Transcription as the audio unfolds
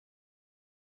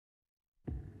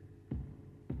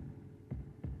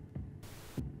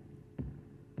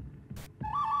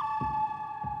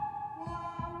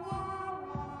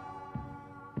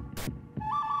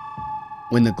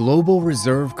When the global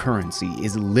reserve currency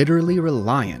is literally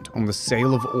reliant on the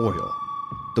sale of oil,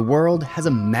 the world has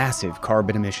a massive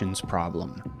carbon emissions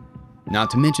problem. Not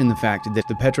to mention the fact that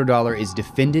the petrodollar is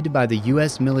defended by the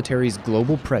US military's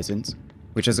global presence,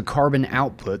 which has a carbon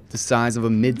output the size of a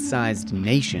mid-sized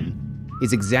nation,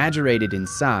 is exaggerated in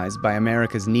size by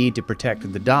America's need to protect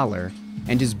the dollar,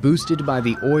 and is boosted by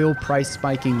the oil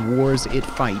price-spiking wars it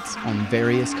fights on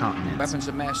various continents. Weapons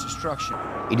of mass destruction.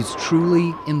 It is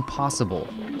truly impossible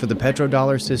for the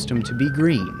petrodollar system to be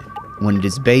green when it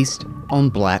is based on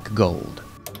black gold.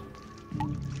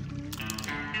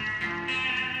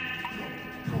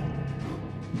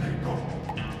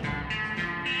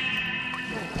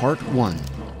 Part 1.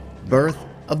 Birth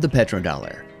of the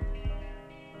petrodollar.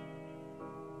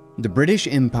 The British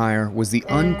Empire was the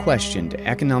unquestioned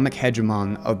economic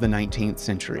hegemon of the 19th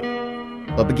century,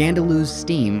 but began to lose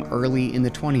steam early in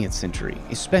the 20th century,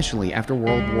 especially after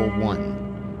World War I.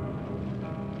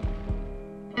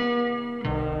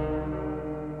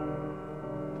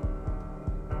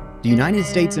 The United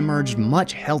States emerged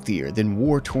much healthier than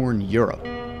war-torn Europe,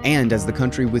 and as the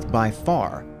country with by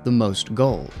far the most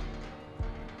gold.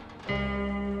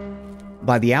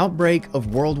 By the outbreak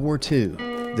of World War II,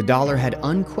 the dollar had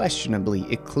unquestionably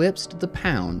eclipsed the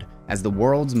pound as the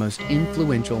world's most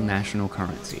influential national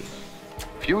currency.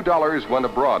 Few dollars went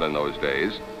abroad in those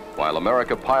days, while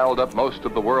America piled up most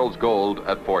of the world's gold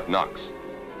at Fort Knox.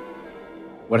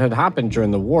 What had happened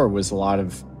during the war was a lot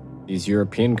of these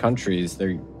European countries,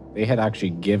 they had actually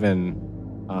given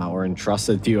or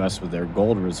entrusted the U.S. with their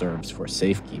gold reserves for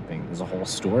safekeeping. There's a whole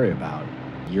story about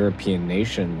European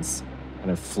nations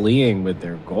kind of fleeing with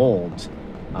their gold,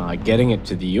 getting it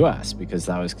to the U.S. because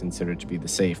that was considered to be the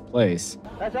safe place.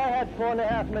 As I had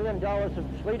 $4.5 million of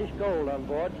Swedish gold on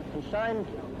board and signed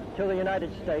to the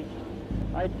United States,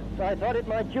 I thought it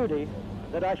my duty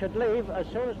that I should leave as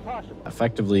soon as possible.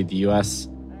 Effectively, the U.S.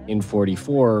 in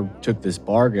 '44 took this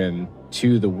bargain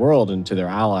to the world and to their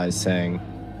allies saying,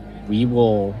 we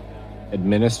will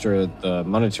administer the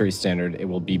monetary standard. It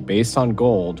will be based on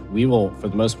gold. We will, for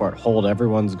the most part, hold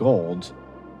everyone's gold,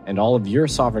 and all of your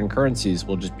sovereign currencies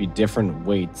will just be different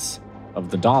weights of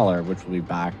the dollar, which will be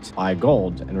backed by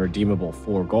gold and redeemable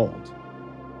for gold.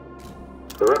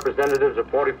 The representatives of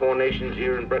 44 nations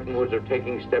here in Bretton Woods are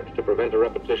taking steps to prevent a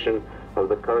repetition of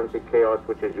the currency chaos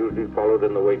which has usually followed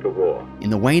in the wake of war.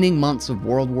 In the waning months of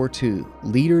World War II,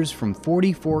 leaders from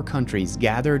 44 countries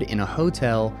gathered in a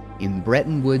hotel in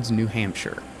Bretton Woods, New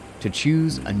Hampshire, to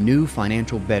choose a new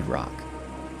financial bedrock.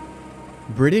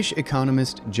 British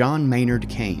economist John Maynard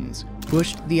Keynes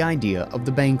pushed the idea of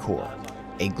the Bancor,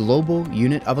 a global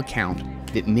unit of account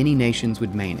that many nations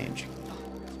would manage.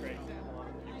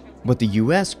 But the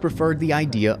US preferred the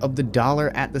idea of the dollar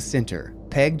at the center,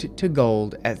 pegged to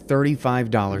gold at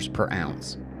 $35 per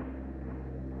ounce.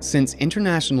 Since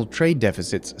international trade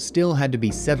deficits still had to be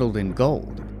settled in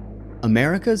gold,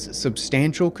 America's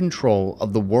substantial control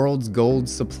of the world's gold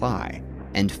supply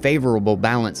and favorable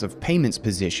balance of payments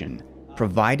position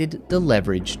provided the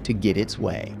leverage to get its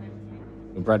way.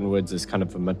 Bretton Woods is kind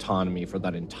of a metonymy for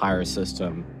that entire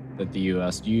system that the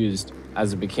U.S. used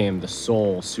as it became the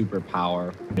sole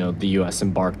superpower. The U.S.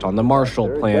 embarked on the Marshall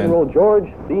Plan. General George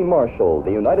C. Marshall,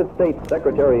 the United States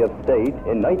Secretary of State,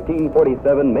 in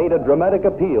 1947 made a dramatic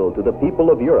appeal to the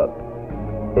people of Europe.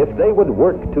 If they would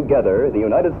work together, the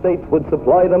United States would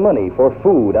supply the money for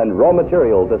food and raw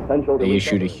materials essential to... They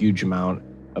issued a huge amount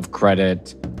of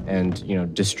credit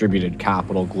and, distributed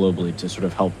capital globally to sort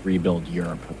of help rebuild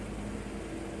Europe.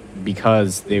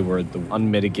 Because they were the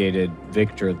unmitigated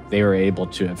victor, they were able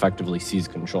to effectively seize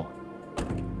control.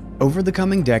 Over the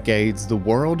coming decades, the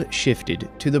world shifted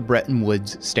to the Bretton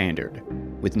Woods standard,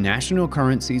 with national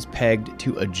currencies pegged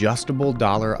to adjustable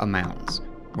dollar amounts,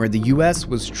 where the US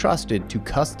was trusted to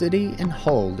custody and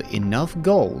hold enough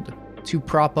gold to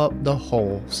prop up the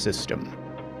whole system.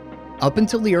 Up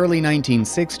until the early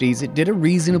 1960s, it did a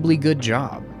reasonably good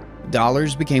job.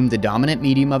 Dollars became the dominant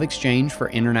medium of exchange for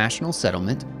international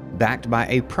settlement, backed by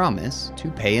a promise to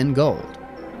pay in gold.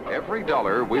 Every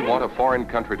dollar we want a foreign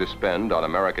country to spend on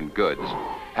American goods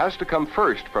has to come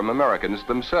first from Americans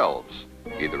themselves,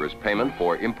 either as payment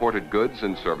for imported goods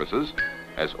and services,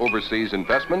 as overseas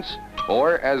investments,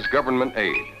 or as government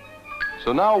aid.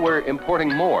 So now we're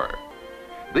importing more.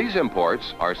 These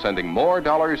imports are sending more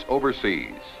dollars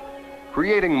overseas,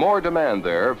 creating more demand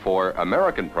there for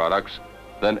American products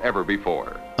than ever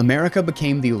before. America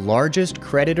became the largest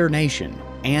creditor nation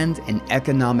and an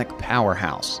economic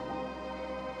powerhouse.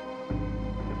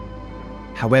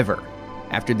 However,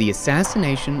 after the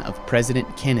assassination of President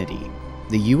Kennedy,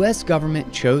 the U.S.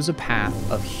 government chose a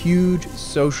path of huge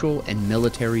social and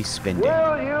military spending.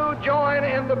 Will you join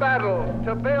in the battle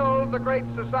to build the Great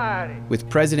Society? With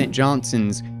President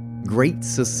Johnson's Great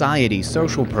Society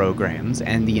social programs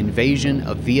and the invasion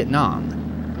of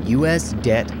Vietnam, U.S.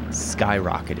 debt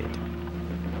skyrocketed.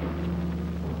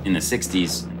 In the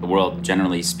 60s, the world,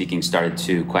 generally speaking, started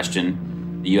to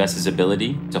question the U.S.'s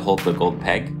ability to hold the gold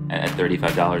peg at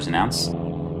 $35 an ounce.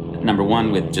 Number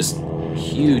one, with just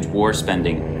huge war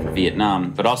spending for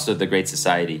Vietnam, but also the Great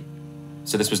Society.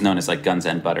 So this was known as like guns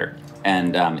and butter.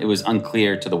 And it was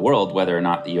unclear to the world whether or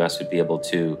not the U.S. would be able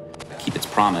to keep its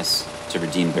promise to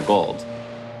redeem their gold.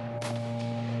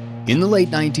 In the late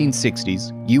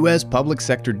 1960s, U.S. public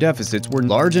sector deficits were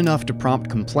large enough to prompt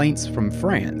complaints from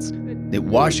France that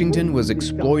Washington was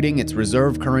exploiting its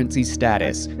reserve currency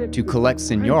status to collect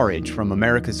seigniorage from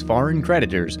America's foreign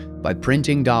creditors by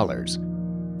printing dollars.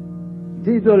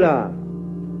 Des dollars,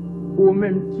 au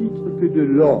même titre que de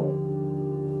l'or,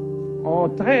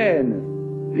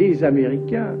 entraînent les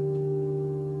Américains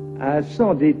à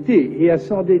s'endetter et à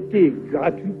s'endetter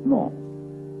gratuitement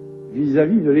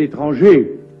vis-à-vis de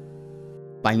l'étranger.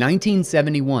 By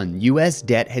 1971, U.S.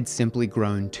 debt had simply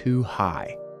grown too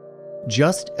high.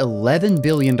 Just $11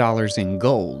 billion in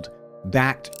gold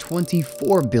backed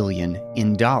 $24 billion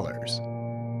in dollars.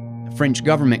 The French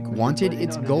government wanted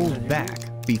its gold back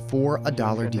before a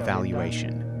dollar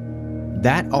devaluation.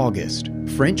 That August,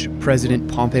 French President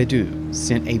Pompidou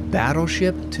sent a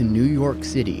battleship to New York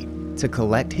City to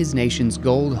collect his nation's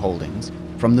gold holdings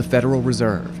from the Federal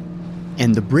Reserve.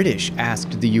 And the British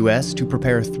asked the U.S. to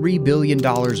prepare $3 billion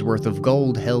worth of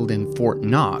gold held in Fort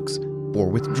Knox for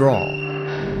withdrawal.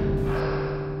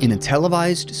 In a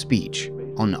televised speech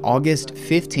on August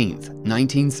 15,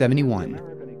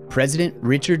 1971, President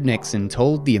Richard Nixon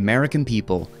told the American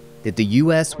people that the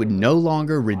U.S. would no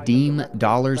longer redeem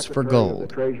dollars for gold.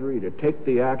 The Treasury to take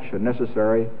the action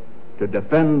necessary to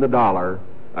defend the dollar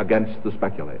against the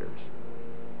speculators.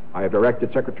 I have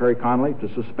directed Secretary Connally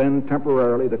to suspend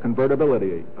temporarily the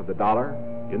convertibility of the dollar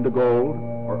into gold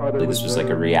or other... This was like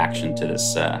a reaction to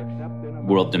this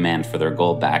world demand for their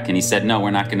gold back. And he said, no,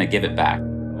 we're not going to give it back.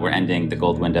 We're ending the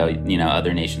gold window. You know,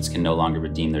 other nations can no longer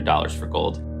redeem their dollars for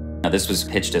gold. Now, this was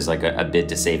pitched as like a bid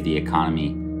to save the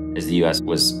economy as the U.S.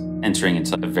 was entering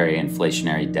into a very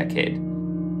inflationary decade.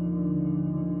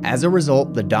 As a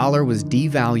result, the dollar was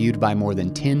devalued by more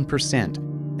than 10%,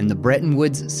 and the Bretton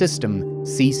Woods system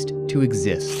ceased to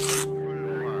exist.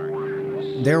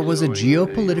 There was a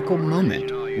geopolitical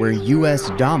moment where U.S.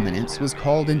 dominance was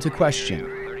called into question.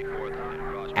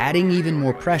 Adding even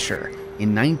more pressure,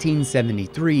 in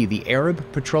 1973, the Arab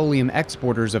petroleum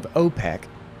exporters of OPEC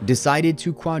decided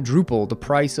to quadruple the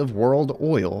price of world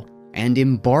oil and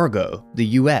embargo the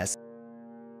U.S.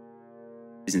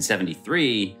 In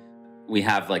 73, we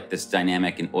have like this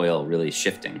dynamic in oil really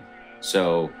shifting.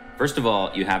 So first of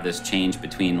all, you have this change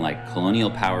between like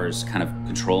colonial powers kind of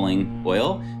controlling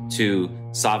oil to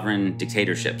sovereign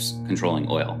dictatorships controlling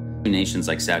oil. Nations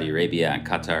like Saudi Arabia and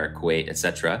Qatar, Kuwait,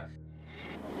 etc.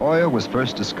 Oil was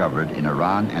first discovered in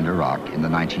Iran and Iraq in the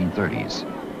 1930s,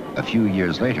 a few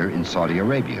years later in Saudi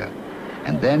Arabia,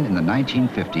 and then in the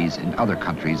 1950s in other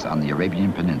countries on the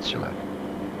Arabian Peninsula.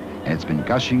 And it's been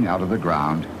gushing out of the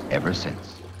ground ever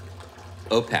since.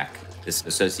 OPEC, this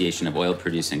association of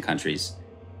oil-producing countries,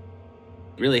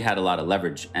 really had a lot of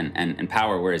leverage and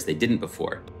power, whereas they didn't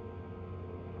before.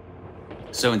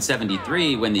 So in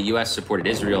 73, when the U.S. supported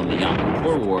Israel in the Yom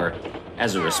Kippur War,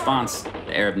 as a response,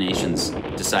 the Arab nations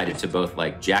decided to both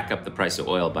like jack up the price of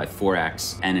oil by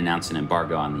 4x and announce an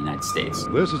embargo on the United States.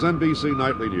 This is NBC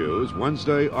Nightly News,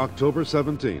 Wednesday, October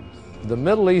 17th. The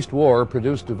Middle East war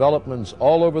produced developments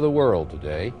all over the world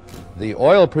today. The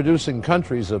oil-producing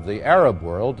countries of the Arab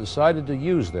world decided to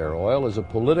use their oil as a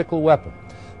political weapon.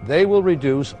 They will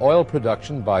reduce oil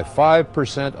production by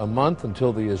 5% a month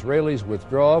until the Israelis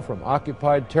withdraw from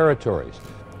occupied territories.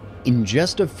 In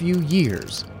just a few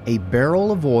years, a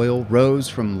barrel of oil rose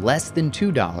from less than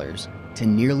 $2 to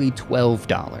nearly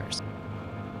 $12.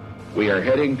 We are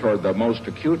heading toward the most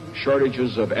acute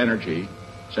shortages of energy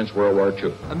since World War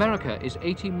II. America is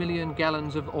 80 million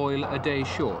gallons of oil a day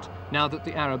short now that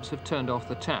the Arabs have turned off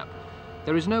the tap.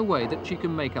 There is no way that she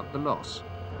can make up the loss.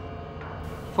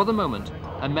 For the moment,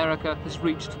 America has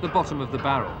reached the bottom of the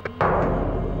barrel.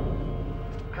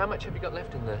 How much have you got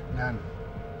left in there? None.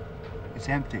 It's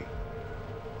empty.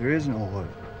 There is no oil.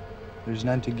 There's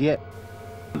none to get.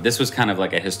 This was kind of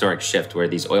like a historic shift where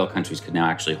these oil countries could now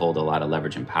actually hold a lot of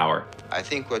leverage and power. I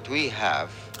think what we have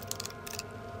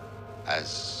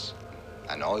as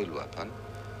an oil weapon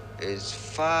is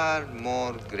far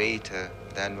more greater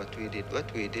than what we did.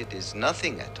 What we did is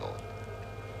nothing at all.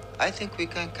 I think we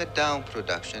can cut down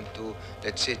production to,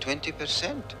 let's say,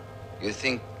 20%. You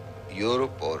think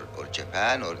Europe or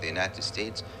Japan or the United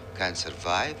States can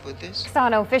survive with this?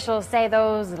 Exxon officials say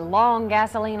those long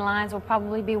gasoline lines will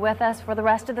probably be with us for the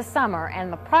rest of the summer,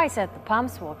 and the price at the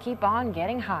pumps will keep on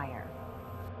getting higher.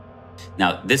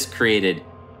 Now, this created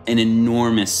an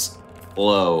enormous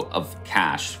flow of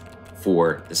cash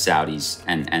for the Saudis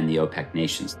and the OPEC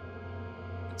nations.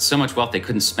 So much wealth, they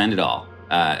couldn't spend it all.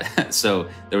 So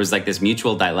there was like this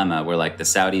mutual dilemma where like the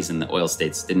Saudis and the oil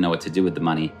states didn't know what to do with the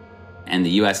money. And the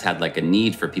US had like a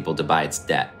need for people to buy its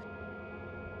debt.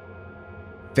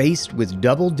 Faced with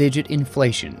double-digit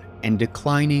inflation and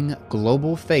declining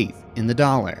global faith in the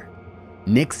dollar,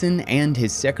 Nixon and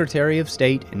his Secretary of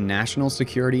State and National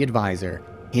Security Advisor,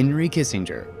 Henry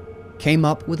Kissinger, came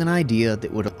up with an idea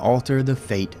that would alter the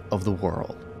fate of the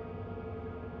world.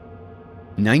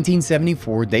 In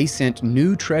 1974, they sent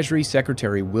new Treasury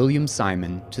Secretary William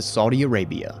Simon to Saudi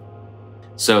Arabia.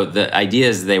 So the idea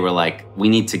is they were like, we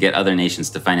need to get other nations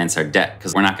to finance our debt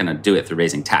because we're not going to do it through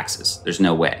raising taxes. There's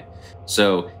no way.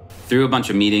 So through a bunch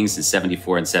of meetings in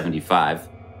 74 and 75,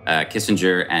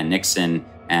 Kissinger and Nixon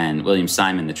and William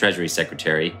Simon, the Treasury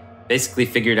Secretary, basically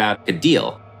figured out a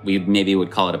deal. We maybe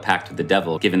would call it a pact with the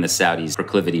devil, given the Saudis'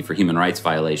 proclivity for human rights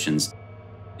violations.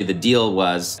 The deal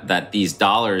was that these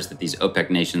dollars that these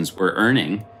OPEC nations were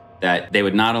earning, that they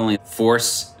would not only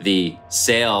force the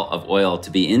sale of oil to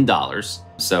be in dollars,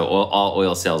 so all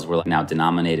oil sales were now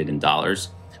denominated in dollars,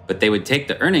 but they would take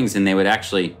the earnings and they would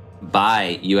actually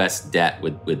buy US debt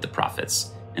with the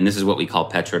profits. And this is what we call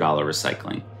petrodollar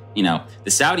recycling. You know, the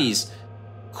Saudis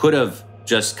could have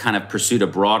just kind of pursued a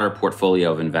broader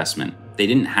portfolio of investment. They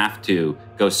didn't have to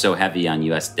go so heavy on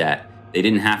US debt. They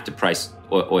didn't have to price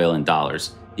oil in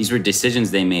dollars. These were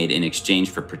decisions they made in exchange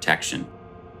for protection.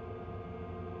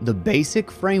 The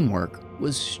basic framework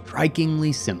was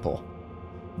strikingly simple.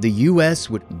 The US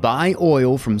would buy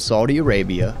oil from Saudi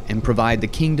Arabia and provide the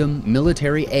kingdom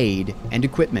military aid and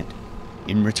equipment.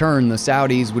 In return, the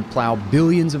Saudis would plow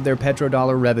billions of their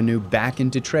petrodollar revenue back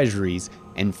into treasuries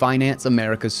and finance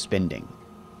America's spending.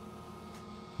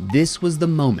 This was the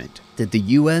moment that the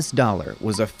US dollar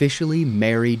was officially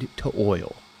married to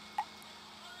oil.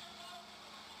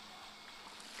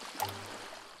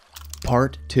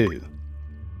 Part 2.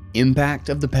 Impact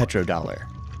of the petrodollar.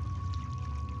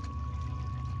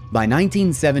 By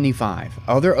 1975,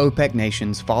 other OPEC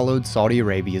nations followed Saudi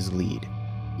Arabia's lead.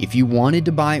 If you wanted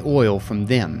to buy oil from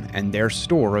them and their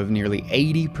store of nearly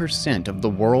 80% of the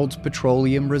world's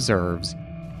petroleum reserves,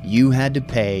 you had to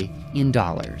pay in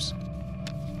dollars.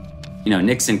 You know,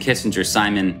 Nixon, Kissinger,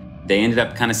 Simon, they ended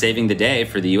up kind of saving the day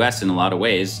for the US in a lot of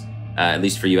ways, at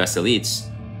least for US elites,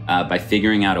 by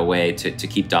figuring out a way to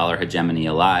keep dollar hegemony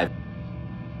alive.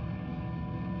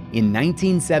 In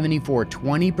 1974,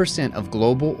 20% of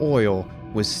global oil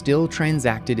was still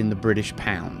transacted in the British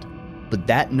pound, but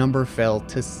that number fell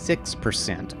to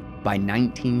 6% by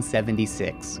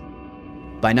 1976.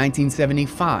 By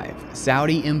 1975,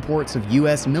 Saudi imports of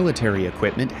US military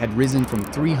equipment had risen from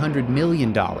 $300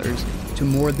 million to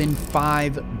more than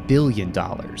 $5 billion.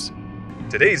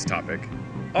 Today's topic,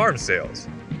 arms sales,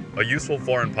 a useful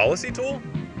foreign policy tool?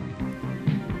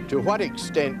 To what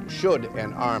extent should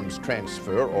an arms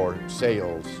transfer or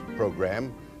sales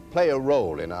program play a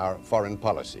role in our foreign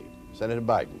policy? Senator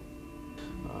Biden.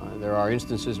 There are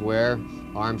instances where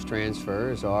arms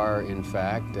transfers are, in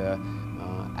fact,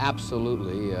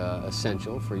 absolutely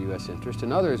essential for U.S. interest,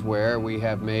 and others where we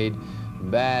have made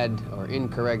bad or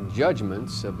incorrect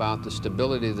judgments about the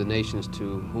stability of the nations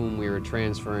to whom we are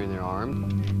transferring their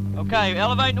arms. Okay,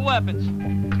 elevating the weapons.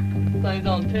 Things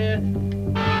on 10.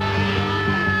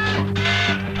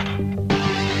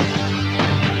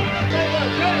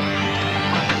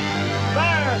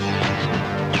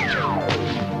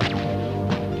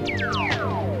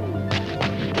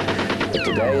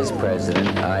 Today, as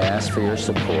president, I ask for your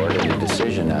support in the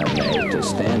decision I've made to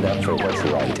stand up for what's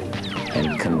right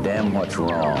and condemn what's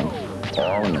wrong,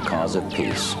 all in the cause of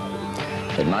peace.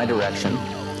 In my direction,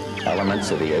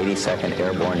 elements of the 82nd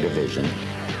Airborne Division,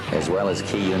 as well as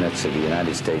key units of the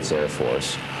United States Air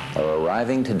Force, are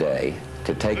arriving today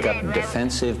to take up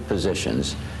defensive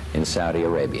positions in Saudi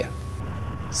Arabia.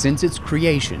 Since its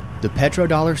creation, the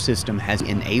petrodollar system has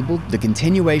enabled the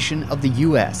continuation of the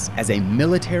U.S. as a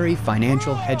military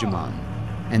financial hegemon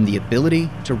and the ability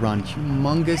to run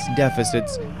humongous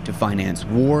deficits to finance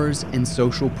wars and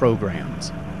social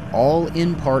programs, all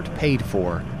in part paid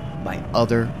for by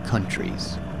other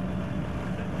countries.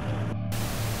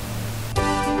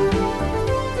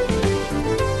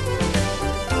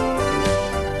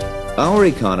 Our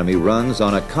economy runs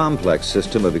on a complex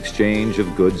system of exchange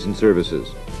of goods and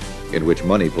services. in which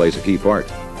money plays a key part.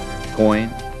 Coin,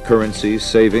 currency,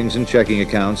 savings, and checking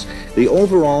accounts, the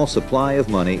overall supply of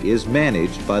money is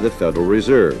managed by the Federal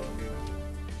Reserve.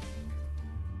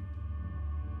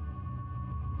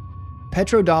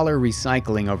 Petrodollar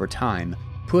recycling over time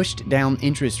pushed down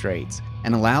interest rates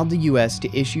and allowed the U.S.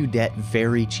 to issue debt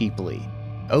very cheaply.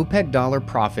 OPEC dollar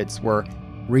profits were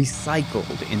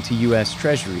recycled into U.S.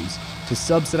 treasuries to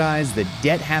subsidize the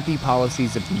debt-happy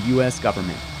policies of the U.S.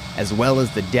 government, as well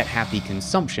as the debt-happy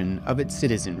consumption of its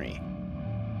citizenry.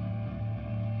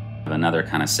 Another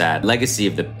kind of sad legacy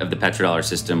of the petrodollar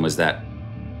system was that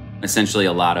essentially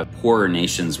a lot of poorer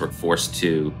nations were forced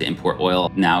to import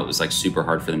oil. Now it was like super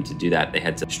hard for them to do that. They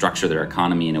had to structure their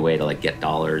economy in a way to like get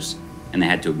dollars, and they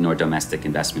had to ignore domestic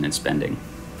investment and spending.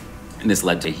 And this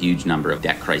led to a huge number of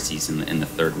debt crises in the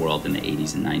third world in the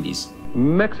 80s and 90s.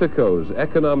 Mexico's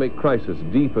economic crisis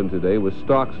deepened today with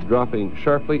stocks dropping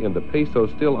sharply and the peso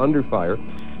still under fire.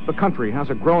 The country has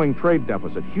a growing trade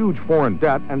deficit, huge foreign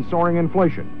debt, and soaring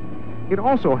inflation. It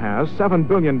also has $7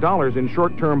 billion in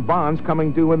short-term bonds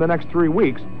coming due in the next 3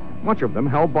 weeks, much of them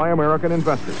held by American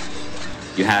investors.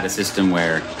 You had a system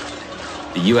where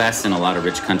the U.S. and a lot of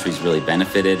rich countries really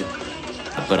benefited,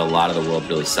 but a lot of the world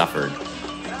really suffered.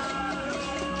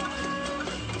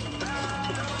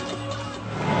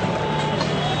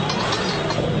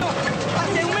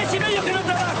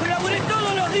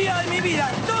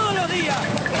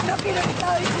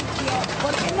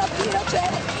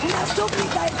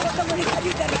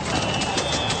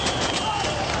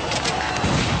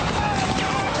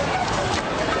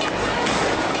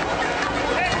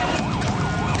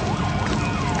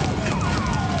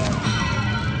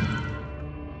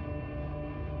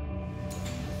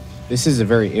 This is a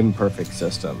very imperfect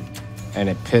system, and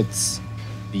it pits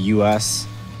the U.S.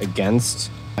 against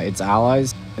its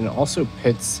allies, and it also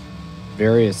pits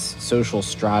various social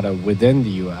strata within the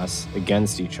U.S.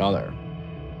 against each other.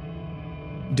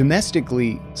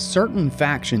 Domestically, certain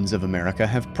factions of America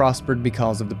have prospered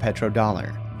because of the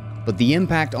petrodollar, but the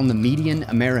impact on the median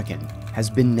American has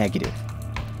been negative.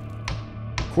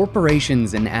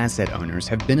 Corporations and asset owners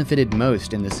have benefited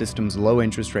most in the system's low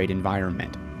interest rate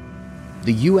environment.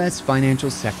 The U.S.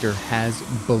 financial sector has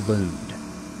ballooned,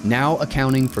 now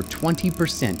accounting for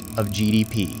 20% of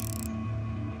GDP.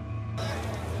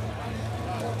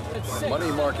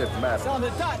 Money market matters.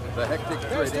 The hectic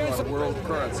trading on world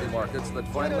currency markets that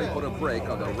finally put a brake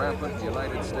on the rampant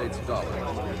United States dollar.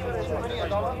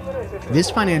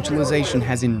 This financialization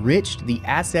has enriched the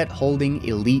asset-holding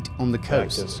elite on the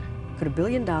coasts. Could $1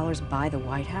 billion buy the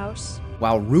White House?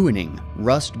 While ruining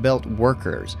Rust Belt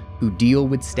workers who deal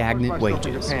with stagnant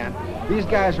wages. Japan. These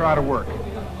guys are out of work.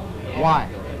 Why?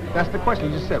 That's the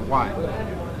question. You just said why.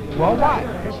 Well, why?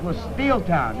 This was Steel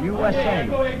Town, USA.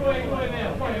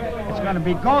 It's going to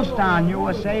be Ghost Town,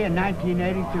 USA in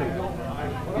 1982.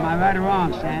 Am I right or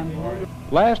wrong, Sam?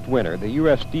 Last winter, the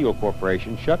U.S. Steel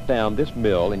Corporation shut down this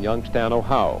mill in Youngstown,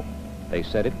 Ohio. They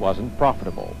said it wasn't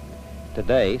profitable.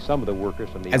 Today, some of the workers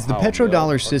from the As the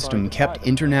petrodollar system kept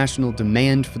international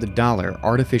demand for the dollar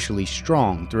artificially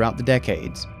strong throughout the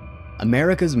decades,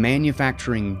 America's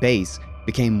manufacturing base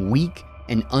became weak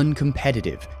and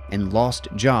uncompetitive and lost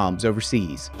jobs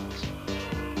overseas.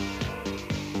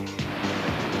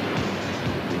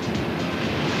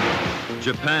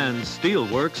 Japan's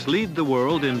steelworks lead the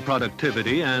world in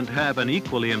productivity and have an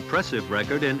equally impressive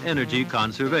record in energy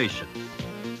conservation.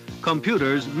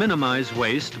 Computers minimize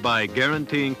waste by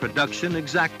guaranteeing production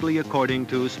exactly according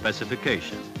to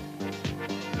specification.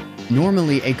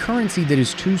 Normally, a currency that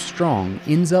is too strong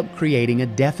ends up creating a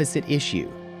deficit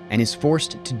issue and is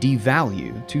forced to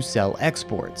devalue to sell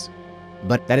exports.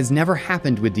 But that has never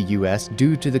happened with the U.S.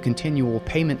 due to the continual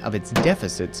payment of its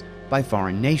deficits by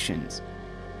foreign nations.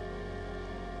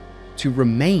 To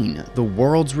remain the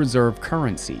world's reserve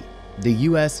currency, the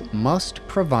U.S. must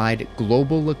provide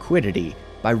global liquidity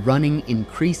by running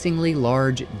increasingly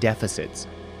large deficits.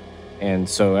 And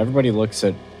so everybody looks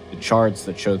at the charts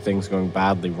that show things going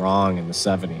badly wrong in the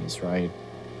 70s, right?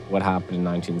 What happened in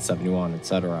 1971,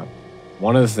 etc.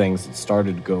 One of the things that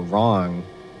started to go wrong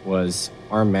was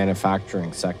our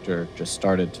manufacturing sector just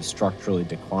started to structurally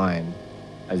decline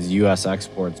as U.S.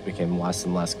 exports became less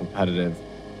and less competitive,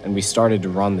 and we started to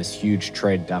run this huge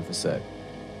trade deficit,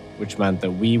 which meant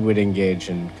that we would engage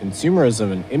in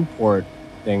consumerism and import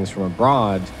things from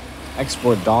abroad,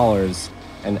 export dollars,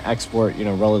 and export,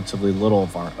 relatively little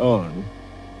of our own,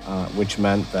 which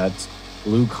meant that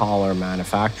blue-collar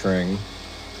manufacturing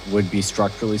would be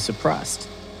structurally suppressed.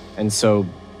 And so,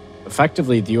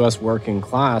 effectively, the U.S. working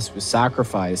class was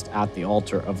sacrificed at the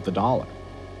altar of the dollar.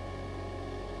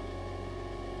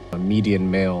 A median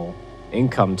male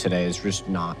income today is just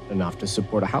not enough to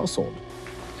support a household.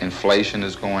 Inflation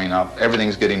is going up.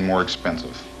 Everything's getting more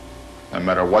expensive. No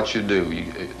matter what you do,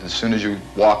 as soon as you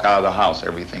walk out of the house,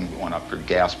 everything's going up. Your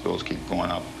gas bills keep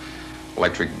going up,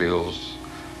 electric bills,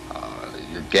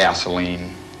 your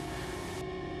gasoline.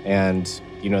 And,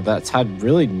 that's had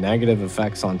really negative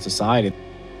effects on society.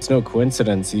 It's no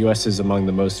coincidence the U.S. is among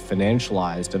the most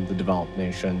financialized of the developed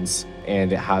nations,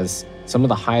 and it has some of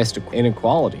the highest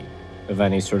inequality of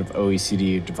any sort of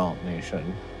OECD developed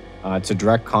nation. It's a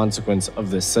direct consequence of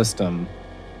this system.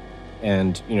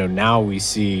 And, now we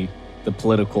see the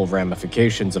political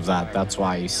ramifications of that. That's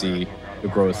why you see the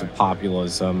growth of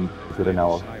populism. In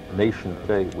our nation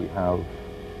today, we have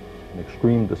an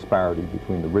extreme disparity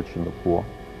between the rich and the poor,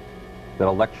 that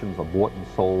elections are bought and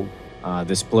sold.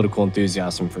 This political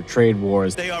enthusiasm for trade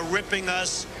wars. They are ripping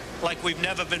us like we've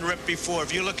never been ripped before.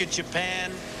 If you look at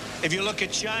Japan, if you look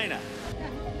at China.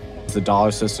 The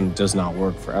dollar system does not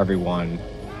work for everyone,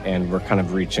 and we're kind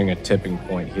of reaching a tipping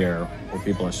point here where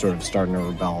people are sort of starting to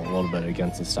rebel a little bit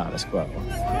against the status quo.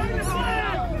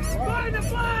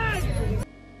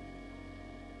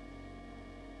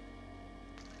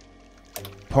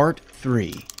 Part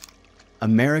 3.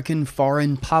 American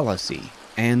Foreign Policy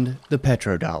and the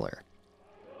Petrodollar.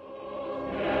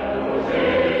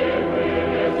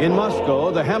 In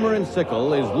Moscow, the hammer and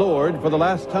sickle is lowered for the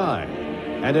last time,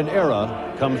 and an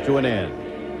era comes to an end.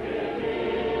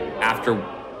 After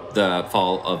the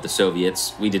fall of the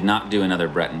Soviets, we did not do another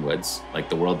Bretton Woods. Like,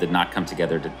 the world did not come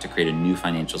together to create a new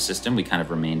financial system. We kind of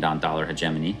remained on dollar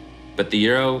hegemony. But the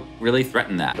euro really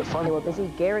threatened that. They were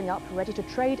busy gearing up, ready to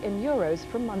trade in euros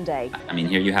from Monday. I mean,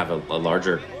 here you have a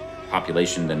larger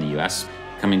population than the US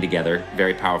coming together,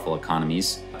 very powerful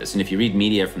economies. And if you read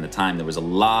media from the time, there was a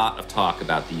lot of talk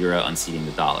about the euro unseating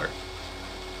the dollar.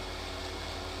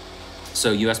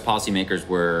 So US policymakers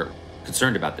were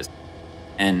concerned about this.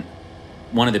 And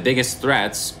one of the biggest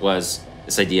threats was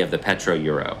this idea of the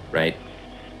petro-euro, right?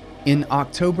 In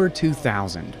October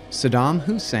 2000, Saddam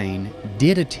Hussein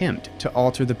did attempt to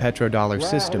alter the petrodollar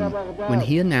system when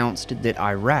he announced that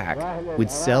Iraq would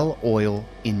sell oil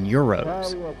in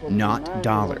euros, not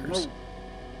dollars.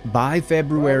 By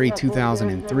February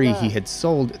 2003, he had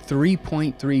sold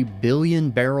 3.3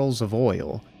 billion barrels of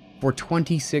oil for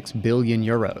 26 billion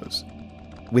euros.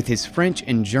 With his French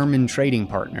and German trading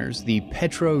partners, the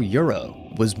petro-euro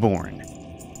was born,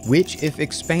 which, if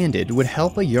expanded, would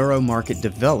help a euro market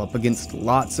develop against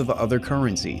lots of other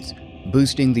currencies,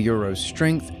 boosting the euro's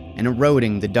strength and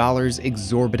eroding the dollar's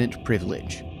exorbitant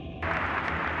privilege.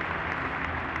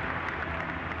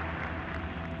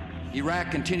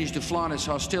 Iraq continues to flaunt its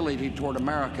hostility toward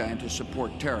America and to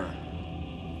support terror.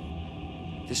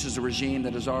 This is a regime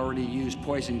that has already used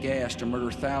poison gas to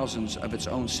murder thousands of its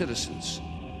own citizens,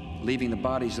 leaving the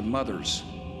bodies of mothers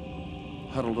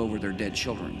huddled over their dead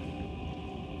children.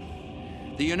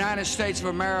 The United States of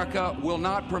America will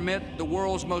not permit the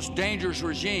world's most dangerous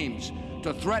regimes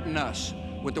to threaten us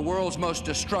with the world's most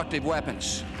destructive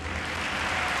weapons.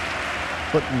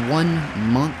 But 1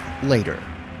 month later,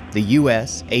 the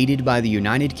U.S., aided by the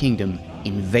United Kingdom,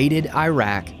 invaded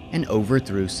Iraq and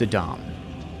overthrew Saddam.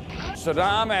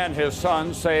 Saddam and his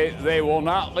sons say they will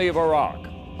not leave Iraq.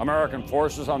 American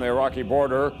forces on the Iraqi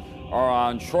border are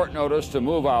on short notice to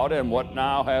move out in what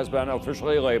now has been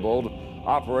officially labeled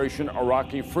Operation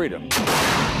Iraqi Freedom.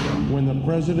 When the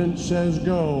president says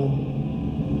go,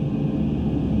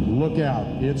 look out,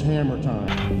 it's hammer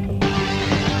time.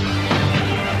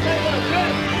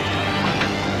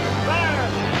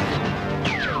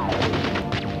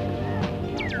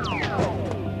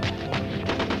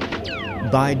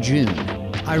 By June,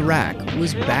 Iraq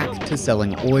was back to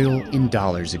selling oil in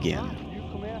dollars again.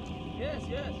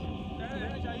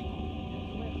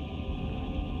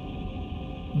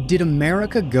 Did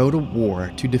America go to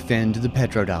war to defend the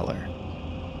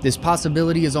petrodollar? This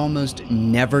possibility is almost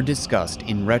never discussed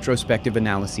in retrospective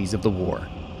analyses of the war.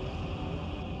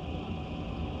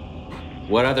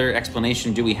 What other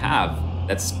explanation do we have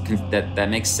that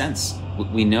makes sense?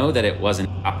 We know that it wasn't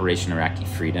Operation Iraqi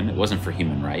Freedom. It wasn't for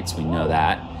human rights. We know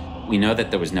that. We know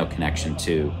that there was no connection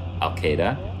to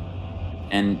Al-Qaeda.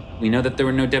 And we know that there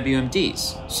were no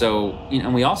WMDs. So,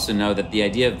 and we also know that the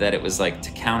idea that it was like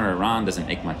to counter Iran doesn't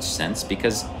make much sense,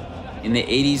 because in the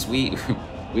 80s,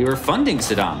 we were funding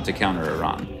Saddam to counter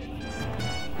Iran.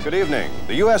 Good evening.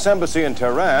 The U.S. Embassy in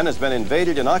Tehran has been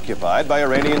invaded and occupied by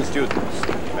Iranian students.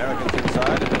 The Americans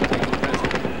inside have been taken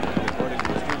prisoner. According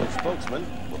to a student spokesman,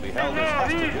 will be held as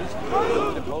hostages.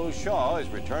 The deposed Shah is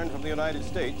returned from the United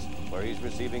States, where he's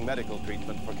receiving medical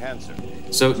treatment for cancer.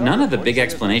 So none of the big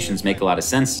explanations make a lot of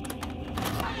sense.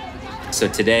 So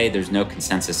today, there's no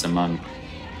consensus among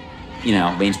you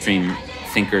know, mainstream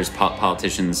thinkers,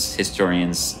 politicians,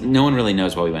 historians, no one really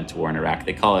knows why we went to war in Iraq.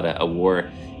 They call it a war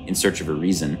in search of a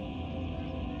reason.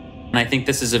 And I think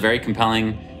this is a very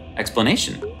compelling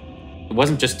explanation. It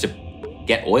wasn't just to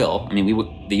get oil. I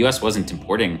mean, the U.S. wasn't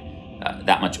importing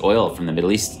that much oil from the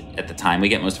Middle East at the time. We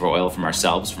get most of our oil from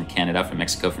ourselves, from Canada, from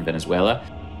Mexico, from Venezuela.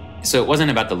 So it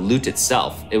wasn't about the loot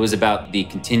itself. It was about the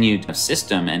continued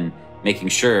system and making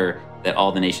sure that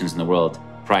all the nations in the world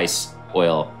price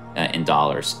oil in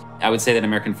dollars. I would say that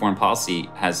American foreign policy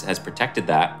has protected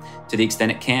that to the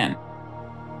extent it can.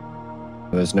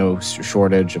 There's no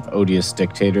shortage of odious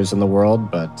dictators in the world,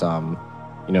 but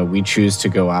you know, we choose to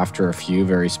go after a few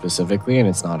very specifically, and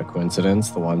it's not a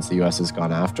coincidence, the ones the U.S. has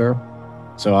gone after.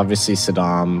 So obviously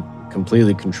Saddam,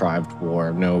 completely contrived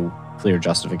war, no clear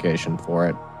justification for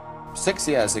it. 6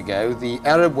 years ago, the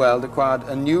Arab world acquired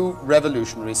a new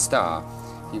revolutionary star.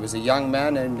 He was a young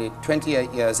man, only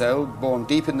 28 years old, born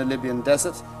deep in the Libyan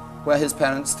desert, where his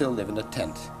parents still live in a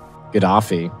tent.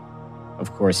 Gaddafi,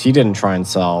 of course, he didn't try and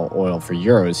sell oil for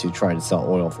euros, he tried to sell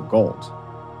oil for gold.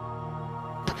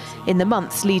 In the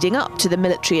months leading up to the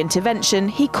military intervention,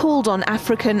 he called on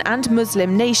African and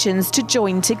Muslim nations to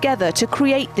join together to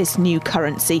create this new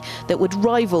currency that would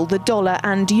rival the dollar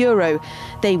and euro.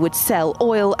 They would sell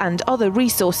oil and other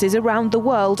resources around the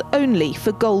world only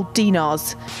for gold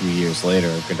dinars. A few years later,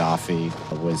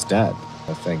 Gaddafi was dead,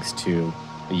 thanks to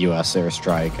a U.S.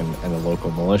 airstrike and the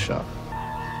local militia.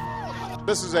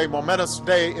 This is a momentous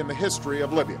day in the history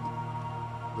of Libya.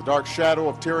 The dark shadow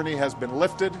of tyranny has been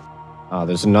lifted.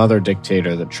 There's another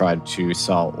dictator that tried to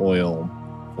sell oil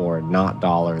for not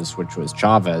dollars, which was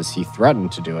Chavez. He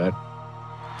threatened to do it.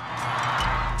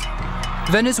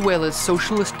 Venezuela's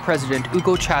socialist president,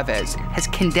 Hugo Chavez, has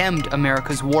condemned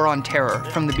America's war on terror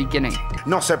from the beginning.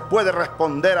 No se puede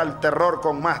responder al terror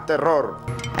con más terror.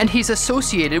 And he's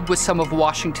associated with some of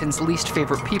Washington's least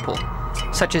favorite people,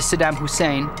 such as Saddam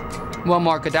Hussein,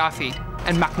 Muammar Gaddafi,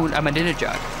 and Mahmoud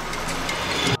Ahmadinejad.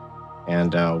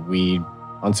 And we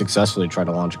unsuccessfully tried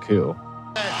to launch a coup.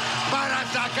 Para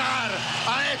sacar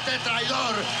a este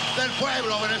traidor del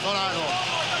pueblo venezolano.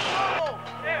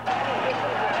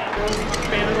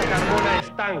 Pedro Carmona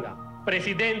Estanga,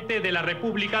 presidente de la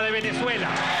República de Venezuela.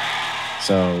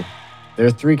 So there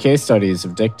are 3 case studies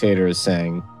of dictators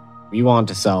saying, we want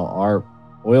to sell our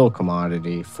oil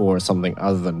commodity for something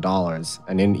other than dollars.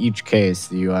 And in each case,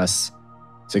 the U.S.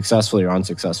 successfully or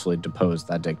unsuccessfully deposed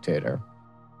that dictator.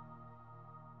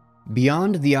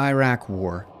 Beyond the Iraq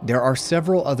War, there are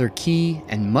several other key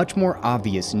and much more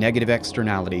obvious negative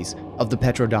externalities of the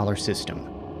petrodollar system.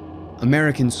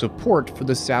 American support for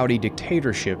the Saudi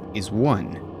dictatorship is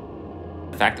one.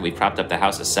 The fact that we propped up the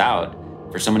House of Saud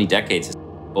for so many decades,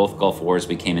 both Gulf Wars,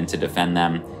 we came in to defend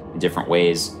them in different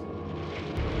ways.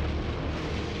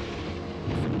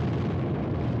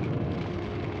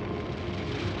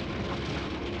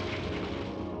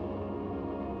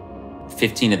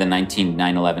 "15 of the 19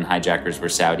 9/11 hijackers were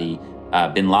Saudi.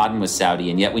 Bin Laden was Saudi,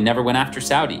 and yet we never went after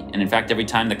Saudi. And in fact, every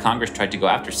time the Congress tried to go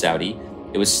after Saudi,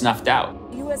 it was snuffed out."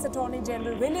 U.S. Attorney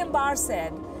General William Barr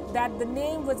said that the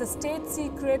name was a state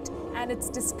secret and its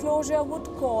disclosure would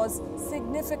cause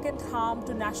significant harm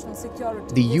to national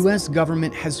security. The U.S.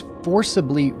 government has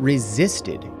forcibly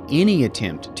resisted any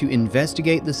attempt to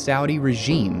investigate the Saudi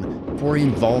regime for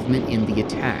involvement in the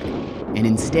attack, and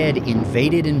instead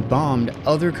invaded and bombed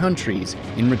other countries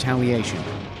in retaliation.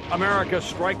 America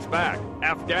strikes back.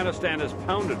 Afghanistan is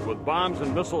pounded with bombs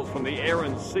and missiles from the air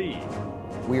and sea.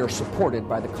 We are supported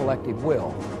by the collective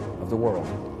will of the world.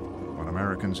 When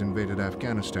Americans invaded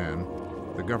Afghanistan,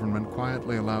 the government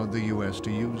quietly allowed the U.S.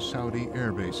 to use Saudi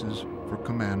air bases for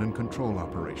command and control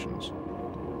operations.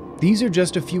 These are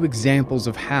just a few examples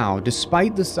of how,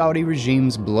 despite the Saudi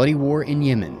regime's bloody war in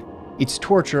Yemen, its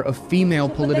torture of female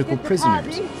political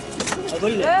prisoners,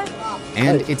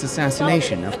 and its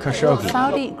assassination of Khashoggi,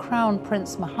 Saudi Crown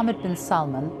Prince Mohammed bin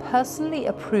Salman personally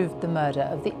approved the murder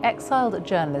of the exiled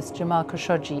journalist Jamal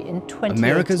Khashoggi in 2018.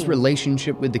 America's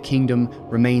relationship with the kingdom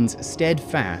remains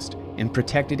steadfast and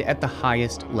protected at the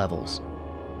highest levels.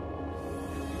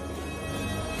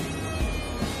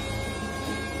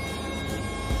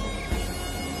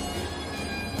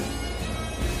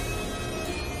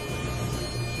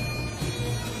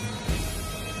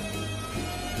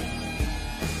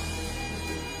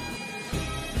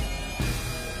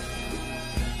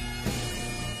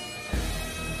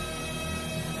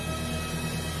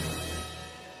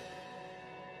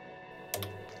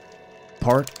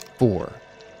 Part 4.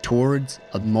 Towards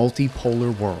a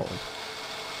Multipolar World.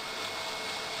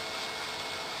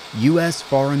 U.S.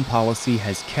 foreign policy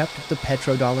has kept the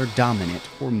petrodollar dominant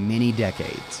for many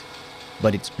decades.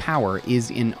 but its power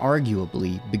is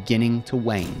inarguably beginning to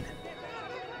wane.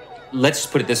 Let's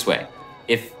just put it this way.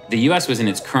 If the U.S. was in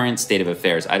its current state of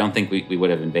affairs, I don't think we would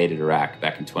have invaded Iraq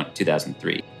back in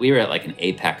 2003. We were at like an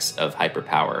apex of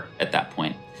hyperpower at that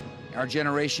point. Our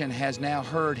generation has now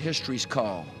heard history's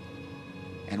call,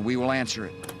 and we will answer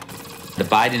it. The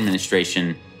Biden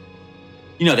administration,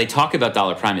 you know, they talk about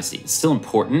dollar primacy. It's still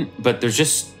important, but there's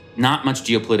just not much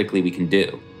geopolitically we can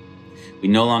do. We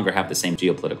no longer have the same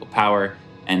geopolitical power,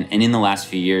 and in the last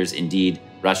few years, indeed,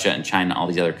 Russia and China, all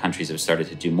these other countries have started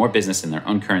to do more business in their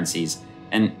own currencies.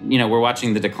 And, you know, we're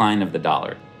watching the decline of the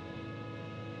dollar.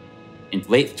 In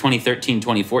late 2013,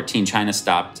 2014, China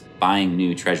stopped buying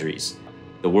new treasuries.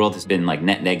 The world has been like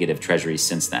net negative treasuries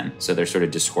since then. So they're sort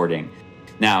of just hoarding.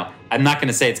 Now, I'm not going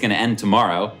to say it's going to end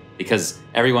tomorrow, because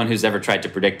everyone who's ever tried to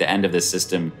predict the end of this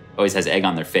system always has egg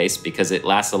on their face, because it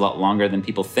lasts a lot longer than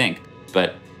people think.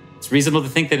 But it's reasonable to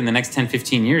think that in the next 10,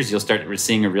 15 years, you'll start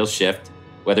seeing a real shift,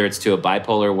 whether it's to a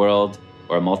bipolar world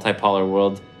or a multipolar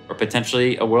world, or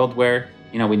potentially a world where,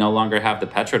 you know, we no longer have the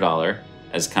petrodollar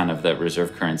as kind of the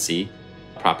reserve currency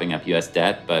propping up US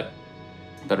debt, but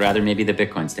rather maybe the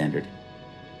Bitcoin standard.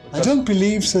 I don't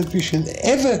believe that we should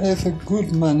ever have a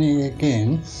good money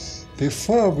again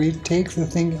before we take the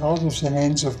thing out of the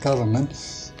hands of government.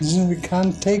 Since we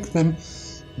can't take them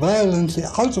violently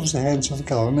out of the hands of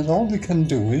government, all we can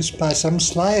do is, by some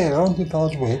sly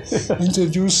roundabout way,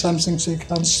 introduce something they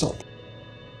can't stop.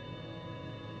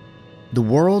 The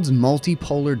world's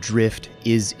multipolar drift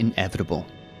is inevitable.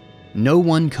 No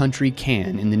one country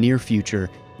can, in the near future,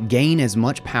 gain as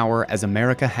much power as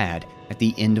America had at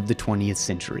the end of the 20th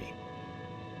century.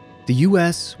 The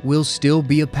US will still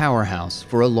be a powerhouse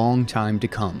for a long time to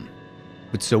come,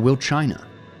 but so will China,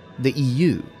 the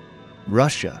EU,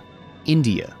 Russia,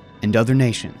 India, and other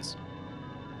nations.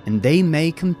 And they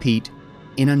may compete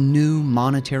in a new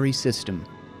monetary system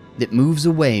that moves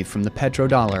away from the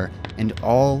petrodollar and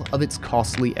all of its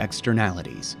costly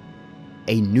externalities.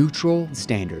 A neutral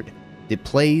standard that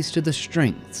plays to the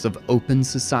strengths of open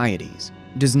societies,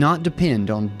 does not depend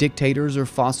on dictators or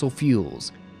fossil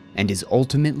fuels, and is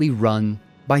ultimately run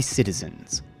by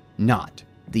citizens, not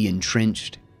the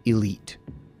entrenched elite.